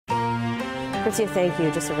Christia, thank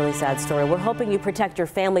you. Just a really sad story. We're hoping you protect your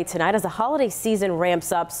family tonight as the holiday season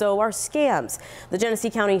ramps up. So are scams. The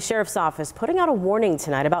Genesee County Sheriff's Office putting out a warning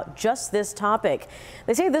tonight about just this topic.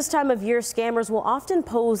 They say this time of year, scammers will often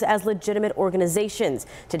pose as legitimate organizations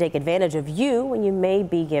to take advantage of you when you may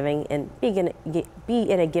be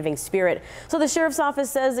in a giving spirit. So the Sheriff's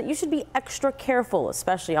Office says that you should be extra careful,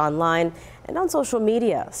 especially online and on social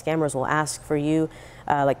media. Scammers will ask for you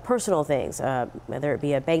like personal things, whether it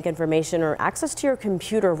be a bank information or access to your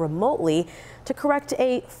computer remotely to correct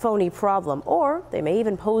a phony problem. Or they may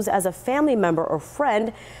even pose as a family member or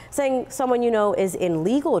friend, saying someone you know is in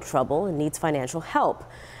legal trouble and needs financial help.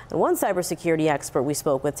 And one cybersecurity expert we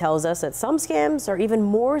spoke with tells us that some scams are even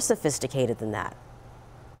more sophisticated than that.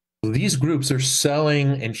 These groups are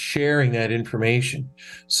selling and sharing that information.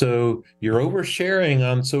 So you're oversharing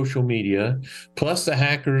on social media, plus the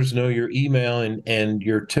hackers know your email and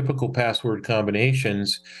your typical password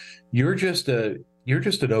combinations. You're just an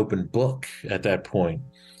open book at that point.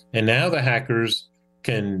 And now the hackers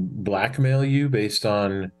can blackmail you based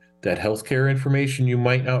on that healthcare information you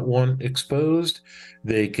might not want exposed.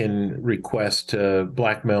 They can request to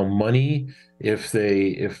blackmail money if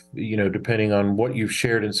depending on what you've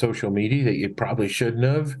shared in social media that you probably shouldn't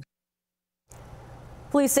have.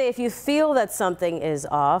 Police say if you feel that something is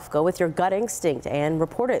off, go with your gut instinct and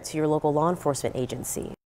report it to your local law enforcement agency.